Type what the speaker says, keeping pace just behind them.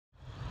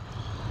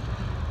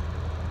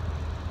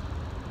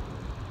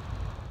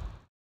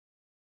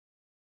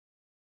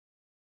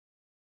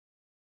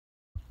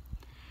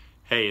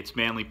Hey, it's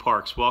Manly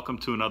Parks. Welcome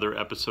to another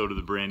episode of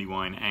the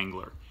Brandywine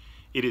Angler.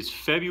 It is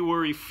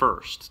February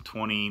 1st,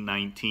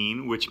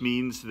 2019, which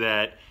means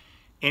that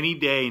any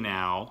day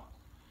now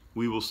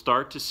we will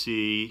start to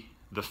see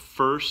the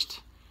first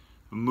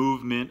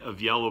movement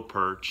of yellow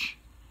perch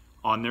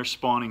on their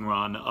spawning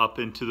run up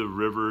into the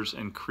rivers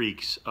and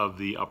creeks of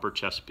the upper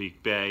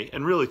Chesapeake Bay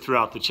and really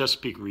throughout the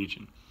Chesapeake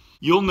region.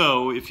 You'll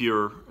know if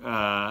you're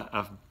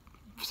a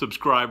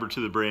subscriber to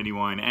the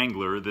Brandywine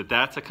Angler that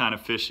that's a kind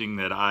of fishing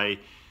that I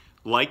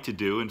like to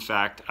do. In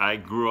fact, I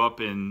grew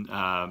up in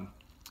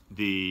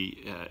the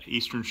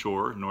eastern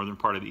shore, northern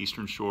part of the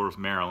eastern shore of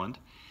Maryland,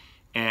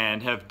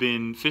 and have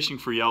been fishing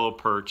for yellow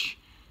perch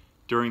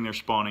during their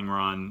spawning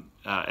run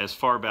as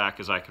far back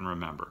as I can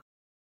remember.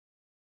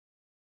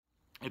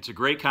 It's a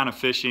great kind of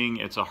fishing.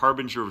 It's a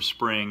harbinger of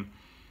spring.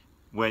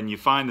 When you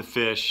find the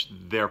fish,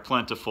 they're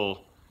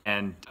plentiful.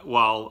 And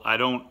while I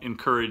don't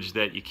encourage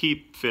that you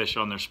keep fish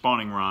on their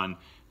spawning run,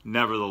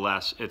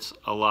 nevertheless, it's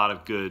a lot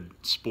of good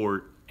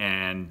sport.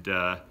 And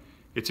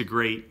it's a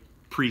great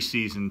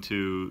preseason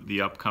to the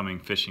upcoming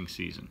fishing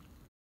season.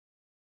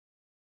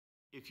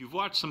 If you've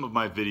watched some of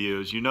my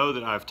videos, you know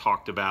that I've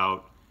talked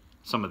about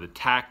some of the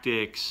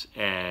tactics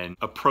and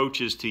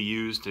approaches to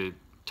use to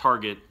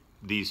target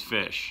these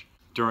fish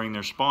during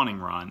their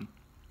spawning run.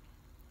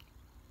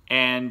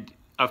 And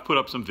I've put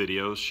up some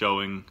videos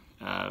showing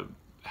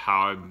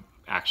how I'm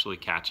actually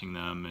catching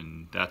them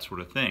and that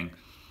sort of thing.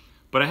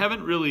 But I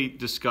haven't really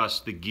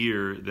discussed the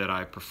gear that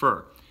I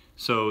prefer.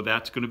 So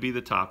that's going to be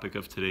the topic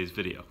of today's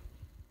video.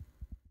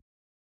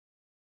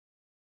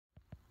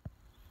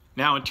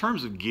 Now, in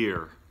terms of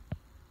gear,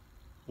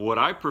 what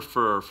I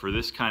prefer for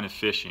this kind of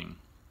fishing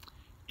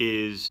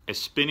is a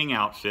spinning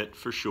outfit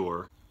for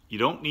sure. You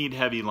don't need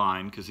heavy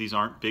line because these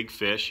aren't big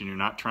fish and you're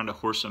not trying to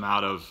horse them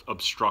out of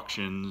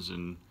obstructions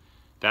and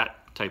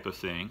that type of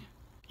thing.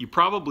 You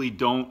probably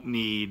don't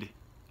need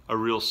a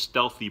real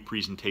stealthy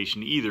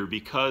presentation either,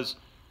 because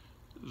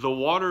the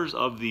waters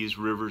of these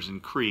rivers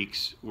and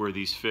creeks where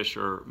these fish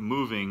are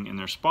moving in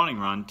their spawning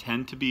run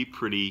tend to be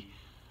pretty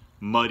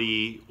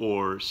muddy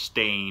or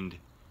stained,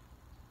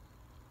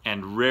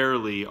 and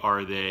rarely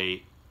are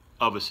they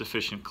of a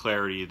sufficient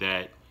clarity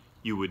that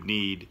you would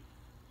need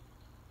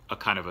a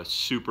kind of a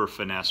super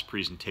finesse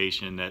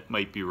presentation that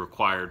might be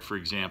required, for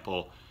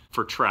example,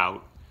 for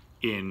trout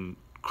in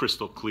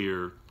crystal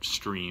clear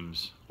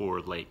streams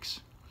or lakes.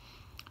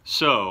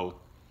 So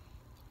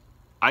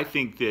I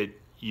think that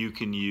you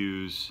can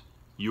use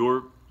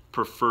your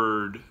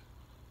preferred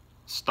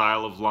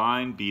style of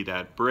line, be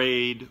that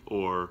braid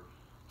or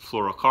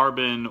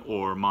fluorocarbon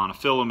or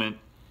monofilament,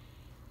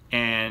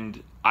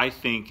 and I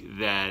think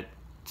that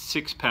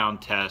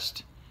 6-pound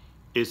test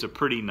is a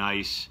pretty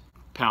nice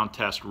pound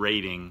test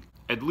rating,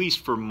 at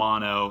least for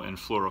mono and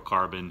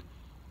fluorocarbon.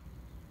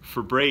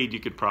 For braid, you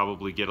could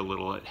probably get a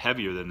little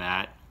heavier than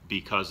that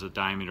because the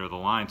diameter of the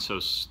line is so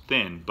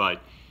thin,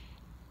 but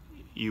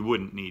you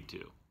wouldn't need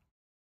to.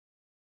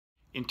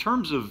 In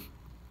terms of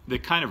the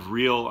kind of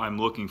reel I'm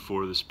looking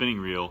for, the spinning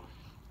reel,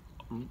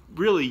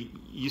 really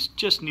you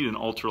just need an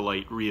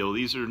ultralight reel.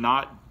 These are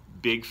not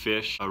big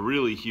fish. A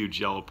really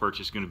huge yellow perch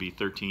is going to be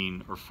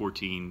 13 or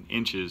 14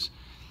 inches.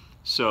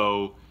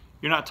 So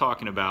you're not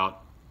talking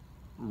about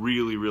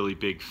really, really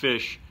big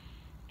fish.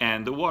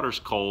 And the water's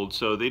cold,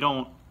 so they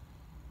don't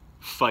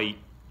fight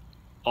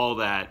all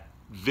that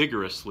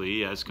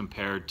vigorously as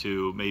compared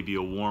to maybe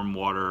a warm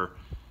water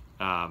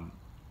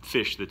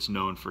fish that's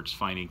known for its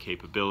fighting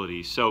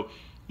capabilities. So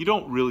you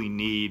don't really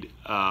need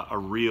a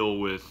reel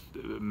with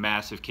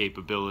massive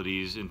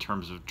capabilities in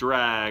terms of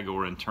drag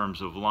or in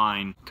terms of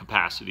line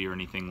capacity or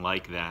anything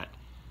like that.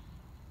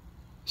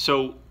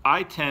 So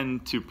I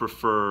tend to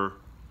prefer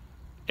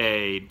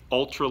a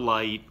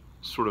ultralight,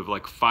 sort of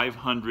like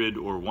 500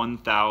 or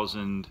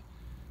 1000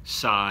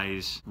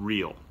 size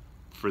reel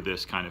for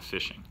this kind of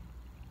fishing.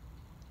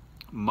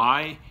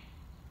 My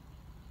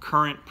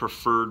current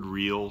preferred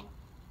reel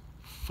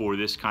for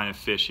this kind of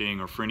fishing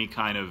or for any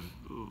kind of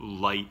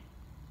light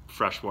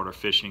freshwater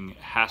fishing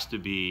has to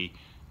be,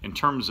 in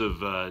terms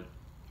of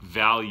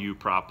value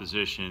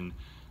proposition,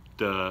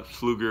 the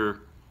Pflueger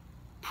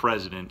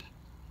President.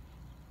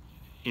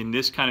 In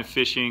this kind of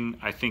fishing,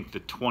 I think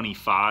the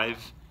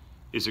 25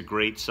 is a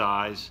great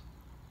size.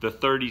 The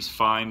 30's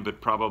fine,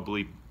 but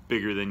probably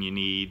bigger than you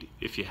need.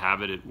 If you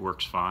have it, it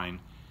works fine.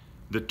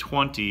 The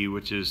 20,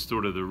 which is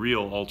sort of the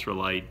real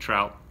ultralight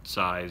trout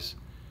size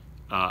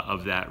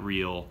of that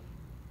reel,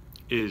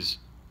 is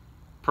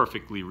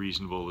perfectly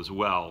reasonable as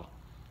well.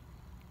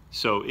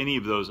 So any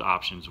of those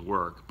options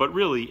work, but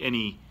really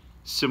any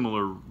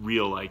similar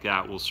reel like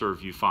that will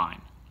serve you fine.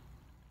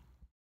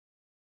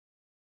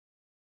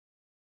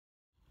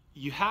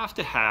 You have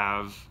to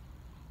have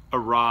a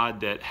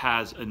rod that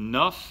has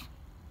enough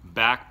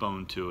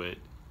backbone to it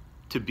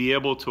to be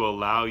able to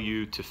allow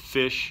you to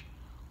fish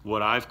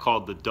what I've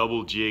called the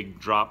double jig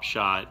drop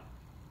shot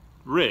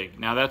rig.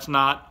 Now that's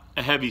not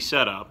a heavy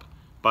setup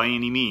by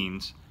any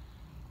means,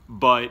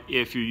 but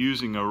if you're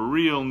using a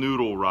real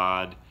noodle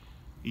rod,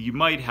 you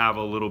might have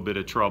a little bit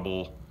of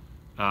trouble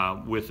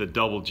with a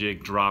double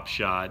jig drop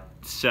shot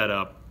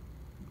setup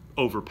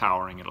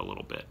overpowering it a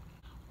little bit.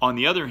 On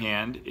the other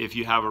hand, if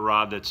you have a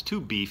rod that's too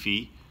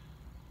beefy,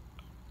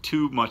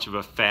 too much of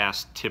a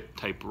fast tip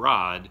type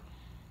rod,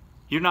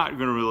 you're not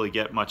going to really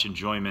get much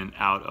enjoyment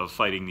out of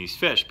fighting these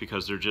fish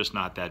because they're just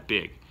not that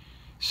big.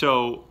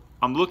 So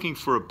I'm looking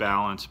for a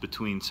balance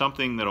between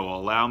something that will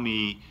allow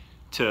me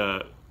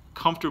to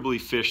comfortably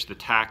fish the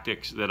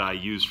tactics that I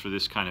use for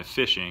this kind of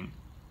fishing,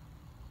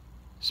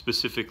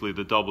 specifically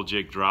the double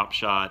jig drop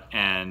shot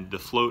and the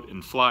float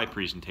and fly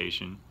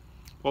presentation,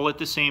 while at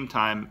the same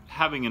time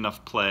having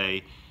enough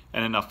play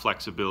and enough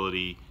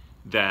flexibility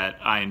that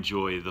I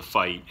enjoy the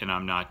fight and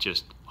I'm not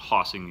just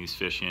hossing these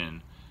fish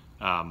in,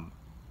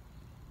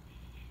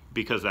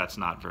 because that's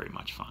not very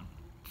much fun.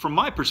 From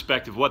my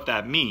perspective, what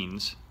that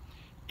means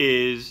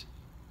is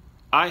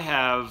I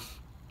have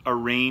a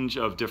range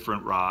of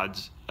different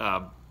rods,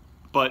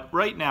 but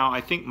right now I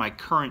think my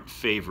current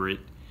favorite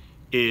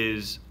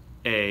is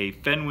a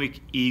Fenwick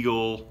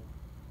Eagle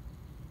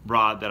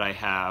rod that I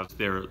have.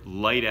 They're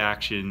light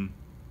action,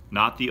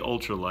 not the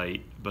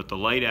ultralight, but the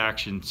light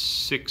action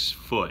 6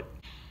 foot.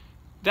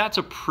 That's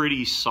a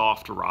pretty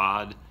soft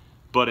rod,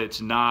 but it's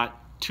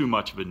not too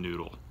much of a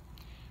noodle.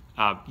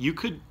 You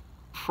could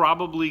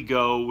probably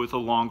go with a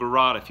longer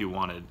rod if you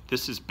wanted.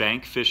 This is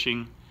bank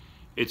fishing.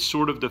 It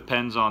sort of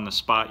depends on the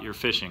spot you're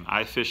fishing.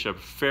 I fish a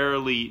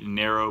fairly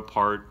narrow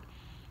part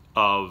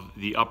of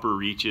the upper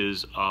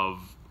reaches of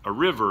a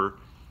river,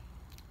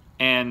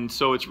 and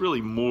so it's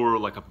really more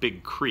like a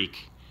big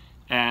creek,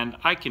 and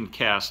I can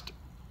cast,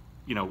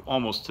 you know,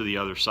 almost to the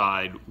other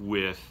side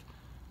with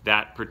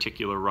that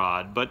particular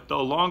rod. But the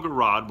longer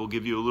rod will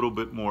give you a little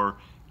bit more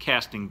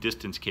casting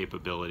distance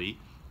capability,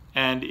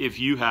 and if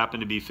you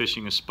happen to be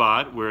fishing a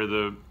spot where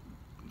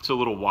it's a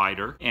little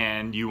wider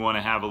and you want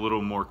to have a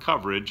little more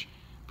coverage,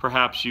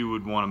 perhaps you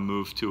would want to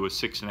move to a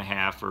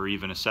 6.5 or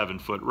even a 7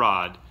 foot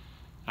rod.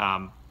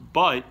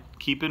 But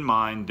keep in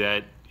mind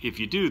that if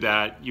you do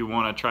that, you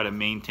want to try to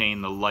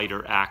maintain the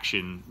lighter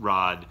action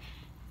rod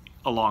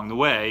along the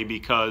way,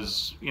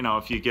 because, you know,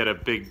 if you get a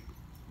big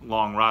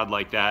long rod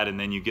like that and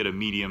then you get a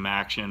medium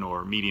action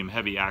or medium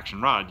heavy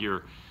action rod,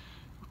 you're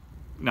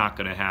not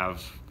going to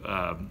have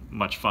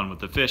much fun with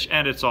the fish,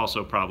 and it's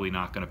also probably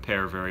not going to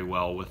pair very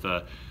well with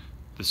the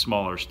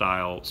smaller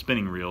style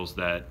spinning reels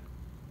that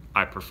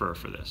I prefer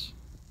for this.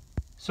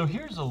 So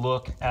here's a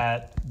look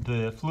at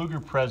the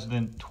Pflueger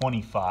President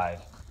 25.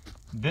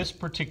 This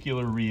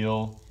particular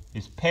reel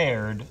is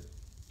paired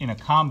in a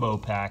combo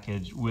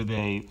package with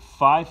a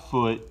 5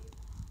 foot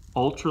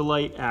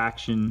ultralight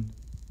action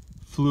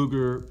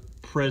Pflueger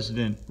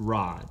President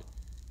rod.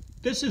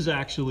 This is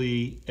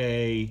actually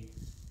a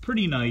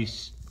pretty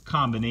nice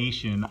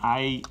combination.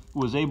 I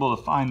was able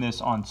to find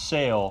this on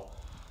sale,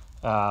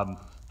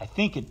 I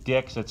think at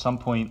Dick's at some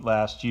point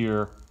last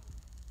year,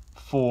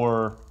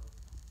 for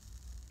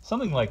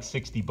something like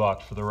 60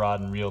 bucks for the rod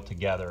and reel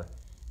together.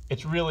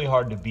 It's really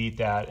hard to beat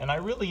that, and I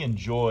really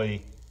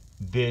enjoy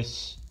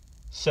this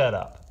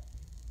setup.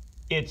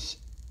 Its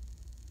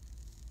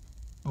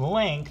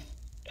length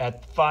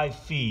at 5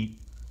 feet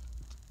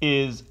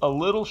is a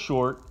little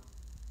short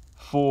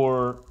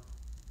for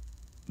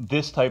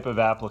this type of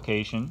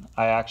application.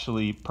 I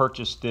actually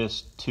purchased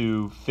this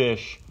to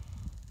fish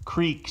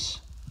creeks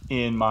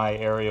in my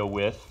area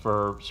with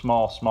for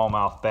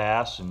smallmouth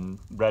bass and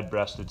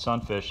red-breasted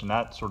sunfish and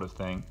that sort of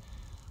thing.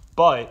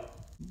 But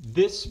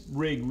this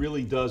rig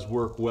really does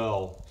work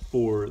well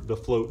for the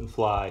float and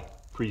fly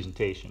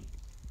presentation.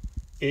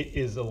 It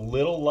is a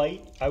little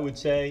light, I would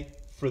say,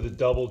 for the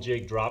double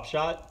jig drop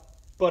shot,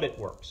 but it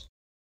works.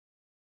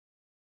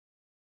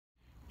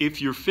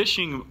 If you're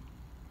fishing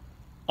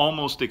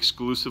almost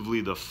exclusively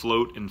the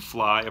float and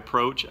fly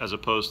approach as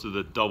opposed to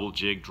the double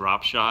jig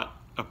drop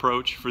shot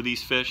approach for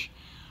these fish,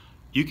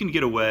 you can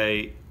get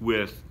away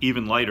with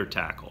even lighter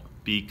tackle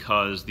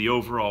because the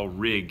overall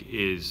rig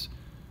is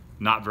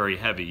not very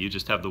heavy. You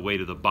just have the weight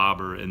of the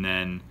bobber and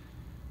then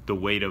the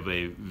weight of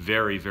a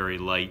very, very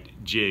light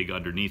jig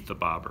underneath the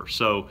bobber.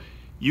 So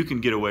you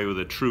can get away with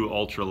a true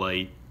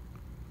ultralight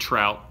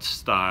trout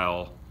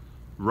style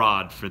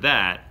rod for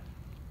that.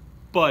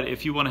 But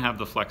if you want to have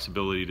the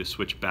flexibility to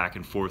switch back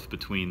and forth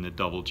between the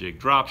double jig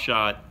drop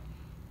shot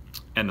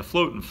and the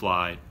float and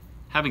fly,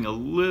 having a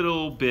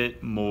little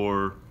bit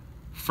more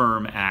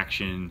firm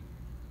action,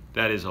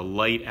 that is a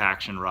light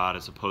action rod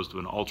as opposed to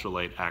an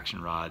ultralight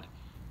action rod,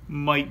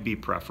 might be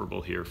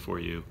preferable here for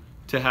you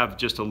to have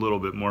just a little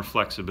bit more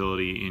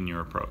flexibility in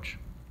your approach.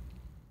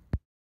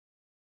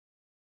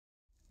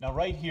 Now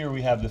right here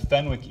we have the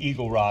Fenwick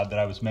Eagle rod that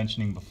I was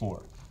mentioning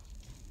before.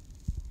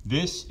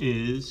 This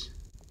is,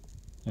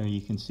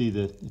 you can see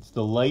it's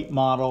the light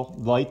model,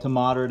 light to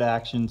moderate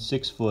action,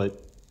 6 foot,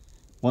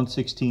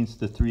 1/16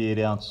 to 3/8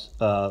 ounce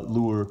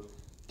lure,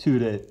 2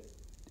 to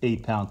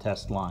 8 pound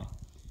test line.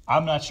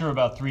 I'm not sure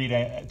about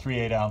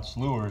 3/8 ounce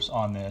lures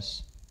on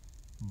this,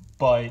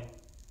 but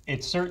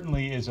it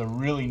certainly is a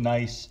really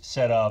nice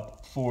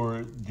setup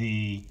for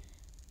the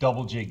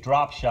double jig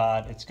drop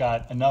shot. It's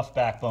got enough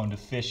backbone to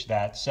fish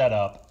that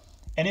setup.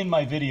 And in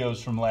my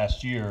videos from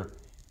last year,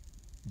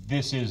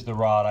 this is the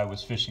rod I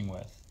was fishing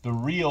with. The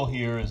reel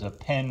here is a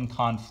Penn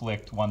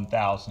Conflict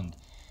 1000.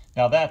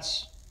 Now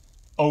that's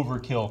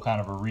overkill kind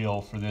of a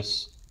reel for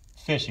this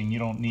fishing. You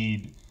don't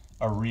need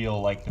a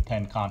reel like the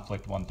Penn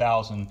Conflict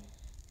 1000,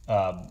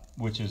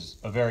 which is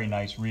a very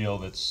nice reel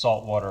that's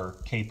saltwater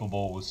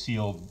capable with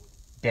sealed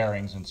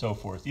bearings and so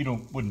forth.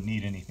 You wouldn't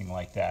need anything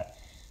like that.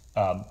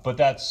 But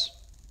that's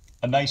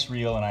a nice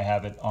reel, and I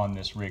have it on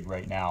this rig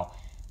right now.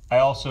 I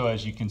also,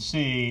 as you can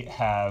see,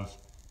 have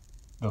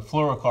the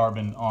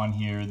fluorocarbon on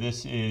here.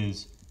 This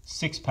is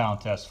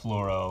 6-pound test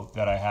fluoro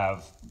that I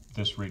have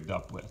this rigged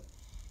up with.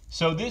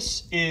 So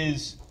this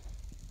is,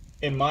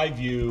 in my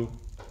view,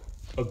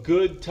 a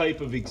good type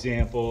of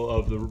example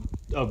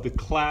of the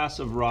class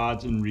of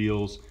rods and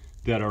reels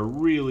that are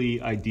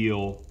really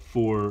ideal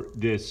for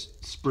this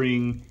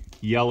spring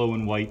yellow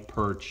and white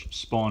perch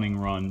spawning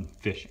run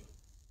fishing.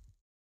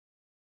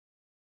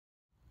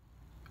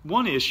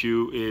 One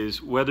issue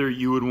is whether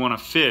you would want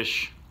to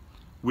fish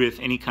with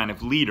any kind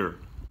of leader,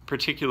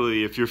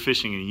 particularly if you're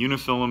fishing a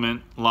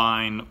unifilament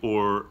line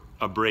or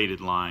a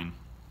braided line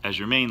as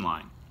your main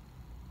line.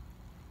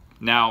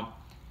 Now,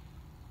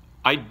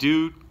 I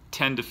do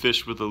tend to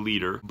fish with a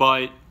leader,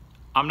 but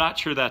I'm not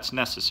sure that's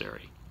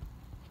necessary.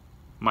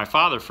 My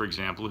father, for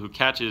example, who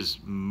catches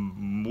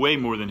way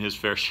more than his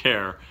fair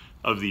share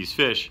of these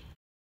fish,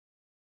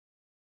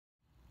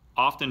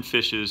 often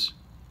fishes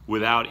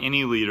without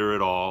any leader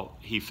at all.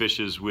 He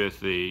fishes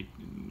with a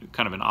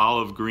kind of an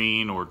olive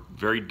green or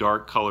very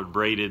dark colored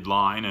braided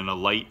line and a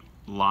light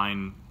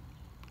line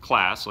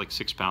class, like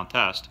 6-pound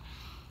test,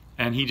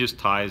 and he just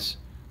ties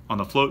on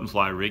the float and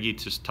fly rig. He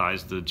just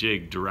ties the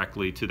jig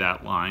directly to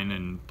that line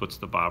and puts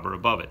the bobber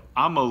above it.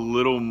 I'm a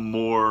little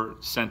more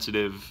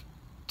sensitive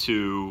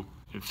to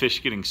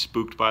fish getting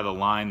spooked by the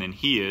line than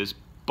he is,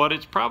 but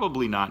it's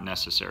probably not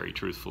necessary,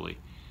 truthfully.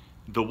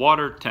 The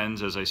water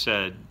tends, as I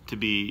said, to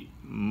be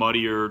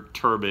muddier,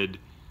 turbid,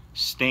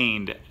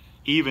 stained.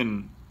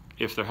 Even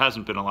if there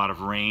hasn't been a lot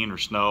of rain or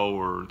snow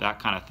or that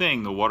kind of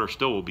thing, the water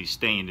still will be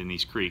stained in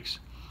these creeks.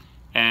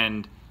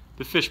 And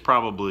the fish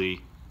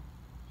probably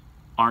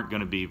aren't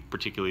going to be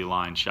particularly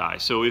line shy.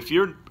 So if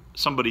you're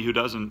somebody who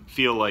doesn't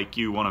feel like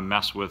you want to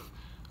mess with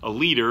a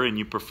leader and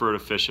you prefer to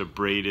fish a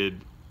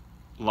braided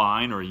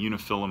line or a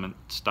unifilament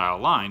style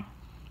line,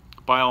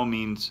 by all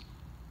means,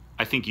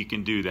 I think you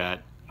can do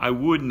that. I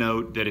would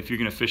note that if you're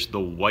going to fish the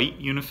white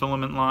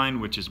unifilament line,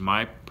 which is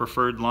my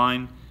preferred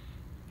line,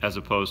 as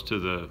opposed to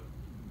the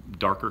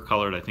darker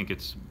colored, I think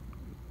it's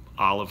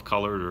olive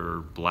colored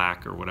or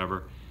black or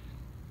whatever,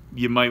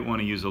 you might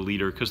want to use a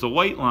leader because the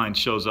white line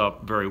shows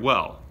up very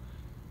well.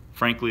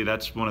 Frankly,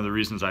 that's one of the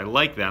reasons I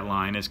like that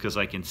line, is because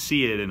I can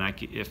see it, and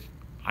if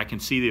I can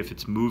see if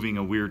it's moving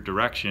a weird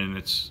direction,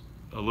 it's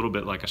a little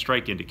bit like a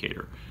strike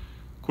indicator.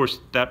 Of course,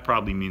 that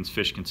probably means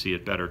fish can see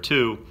it better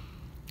too.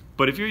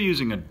 But if you're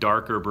using a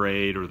darker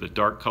braid or the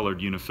dark colored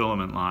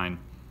unifilament line,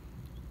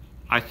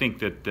 I think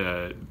that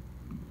the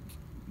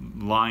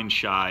line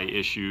shy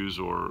issues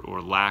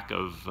or lack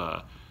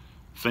of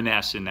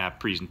finesse in that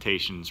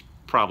presentation is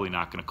probably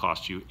not going to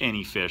cost you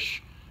any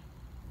fish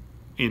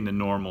in the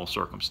normal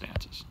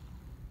circumstances.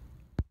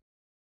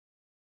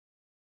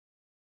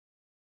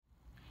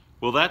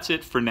 Well, that's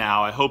it for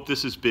now. I hope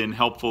this has been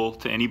helpful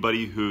to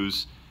anybody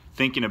who's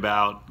thinking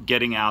about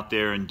getting out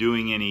there and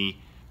doing any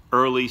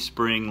early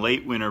spring,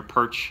 late winter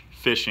perch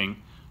fishing.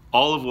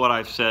 All of what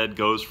I've said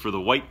goes for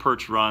the white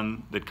perch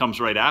run that comes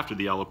right after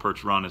the yellow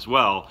perch run as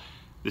well.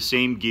 The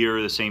same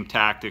gear, the same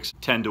tactics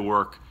tend to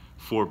work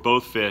for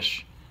both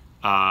fish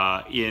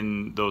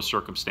in those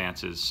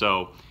circumstances.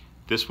 So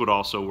this would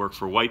also work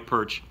for white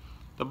perch.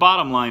 The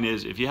bottom line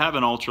is, if you have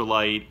an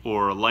ultralight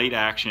or a light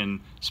action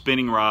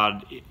spinning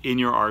rod in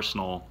your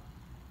arsenal,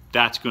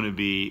 that's going to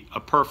be a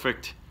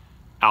perfect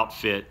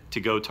outfit to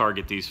go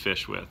target these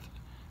fish with.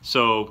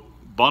 So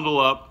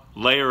bundle up,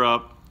 layer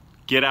up,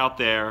 get out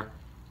there,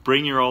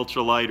 bring your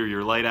ultralight or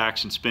your light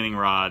action spinning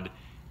rod,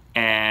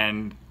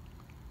 and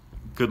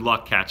good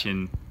luck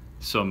catching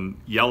some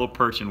yellow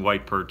perch and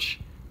white perch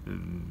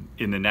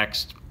in the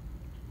next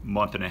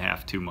month and a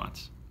half, 2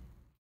 months.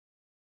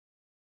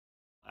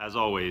 As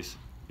always,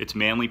 it's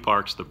Manly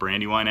Parks, the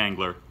Brandywine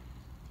Angler.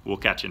 We'll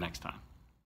catch you next time.